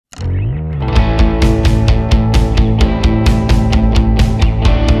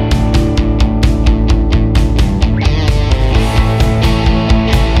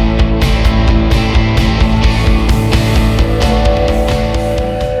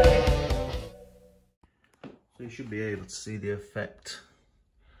should be able to see the effect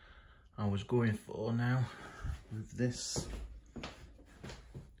I was going for now with this.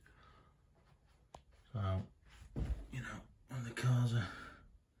 So, you know, when the cars are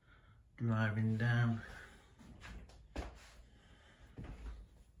driving down,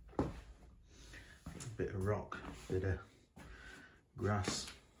 a bit of rock, bit of grass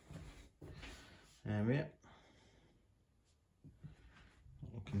area,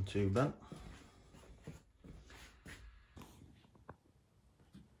 not looking too bad.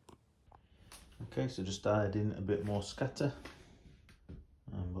 Okay, so just add in a bit more scatter,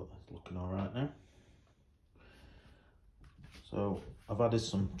 but it's looking all right now. So I've added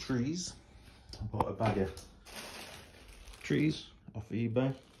some trees. I bought a bag of trees off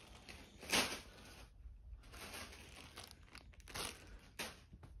eBay.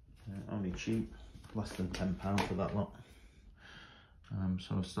 Only cheap, less than £10 for that lot.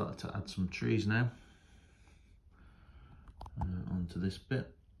 So I've started to add some trees now onto this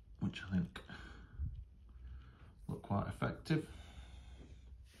bit, which I think look quite effective.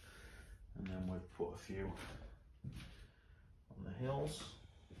 And then we've put a few on the hills.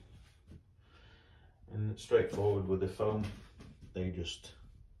 And straightforward with the foam, they just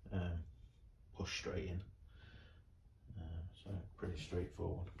push straight in. So pretty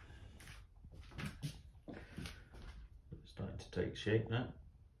straightforward. It's starting to take shape now.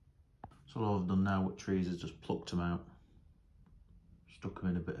 So all I've done now with trees is just plucked them out, stuck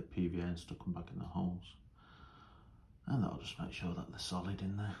them in a bit of PVA and stuck them back in the holes. And that'll just make sure that they're solid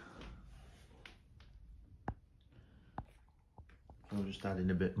in there. So I'm just adding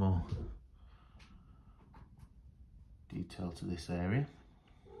a bit more detail to this area.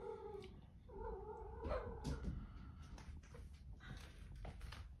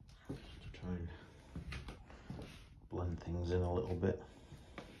 Just to try and blend things in a little bit.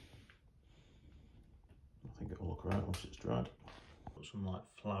 I think it'll look alright once it's dried. Put some like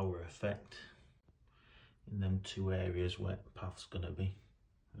flower effect in them two areas where the path's going to be.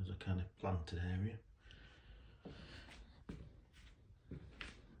 There's a kind of planted area.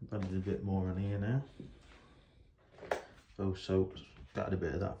 I've added a bit more on here now. Those soaps added a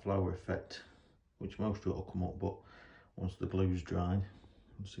bit of that flower effect, which most of it will come up, but once the glue's dried,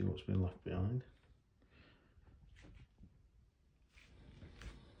 we'll see what's been left behind.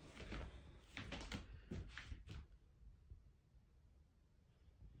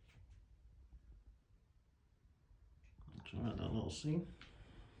 Right, that little seam.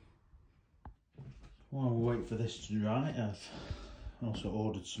 While we wait for this to dry, I've also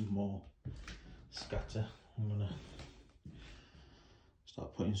ordered some more scatter. I'm gonna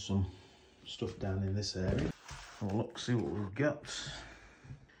start putting some stuff down in this area. Have a look, see what we've got.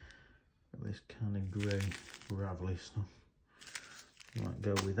 Got this kind of grey, gravelly stuff. Might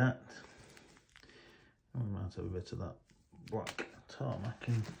go with that. And we might have a bit of that black tarmac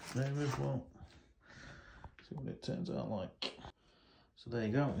in there as well. See what it turns out like. So there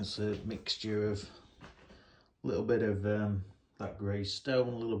you go, it's a mixture of a little bit of that grey stone,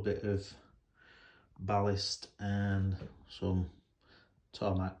 a little bit of ballast and some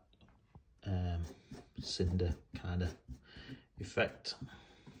tarmac cinder kind of effect.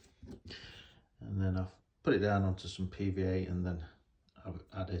 And then I've put it down onto some PVA, and then I've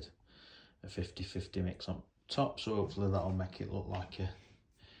added a 50-50 mix on top, so hopefully that'll make it look like a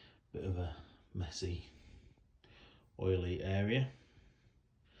bit of a messy, oily area.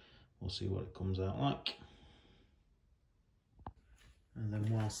 We'll see what it comes out like. And then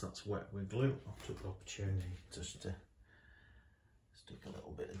whilst that's wet with glue, I took the opportunity just to stick a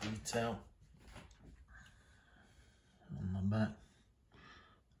little bit of detail on the back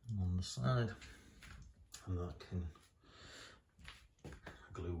and on the side, and I can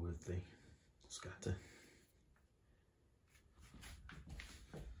glue with the scatter.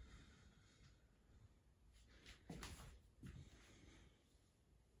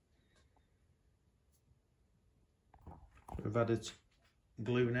 We've added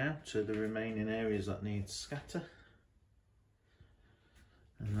glue now to the remaining areas that need scatter,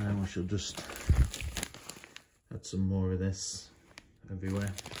 and then we shall just add some more of this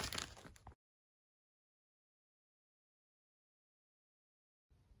everywhere.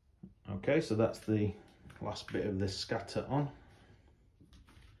 Okay, so that's the last bit of this scatter on.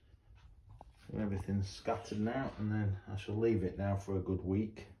 So everything's scattered now, and then I shall leave it now for a good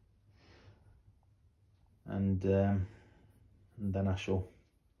week, and then I shall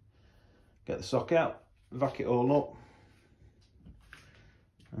get the sock out, vac it all up,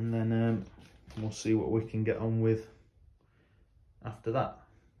 and then we'll see what we can get on with after that.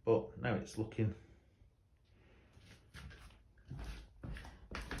 But now it's looking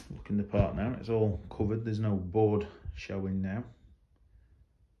taking the part now. It's all covered, there's no board showing now.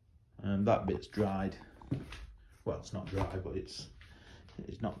 And that bit's dried. Well, it's not dry, but it's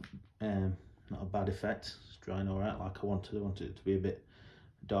not a bad effect. It's drying all right like I wanted. I wanted it to be a bit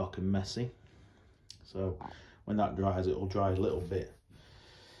dark and messy. So when that dries, it will dry a little bit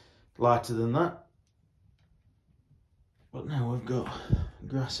lighter than that. But now we've got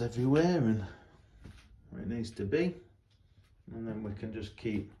grass everywhere and where it needs to be. And then we can just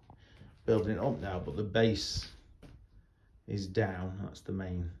keep building it up now. But the base is down, that's the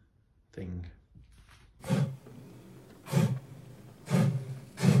main thing.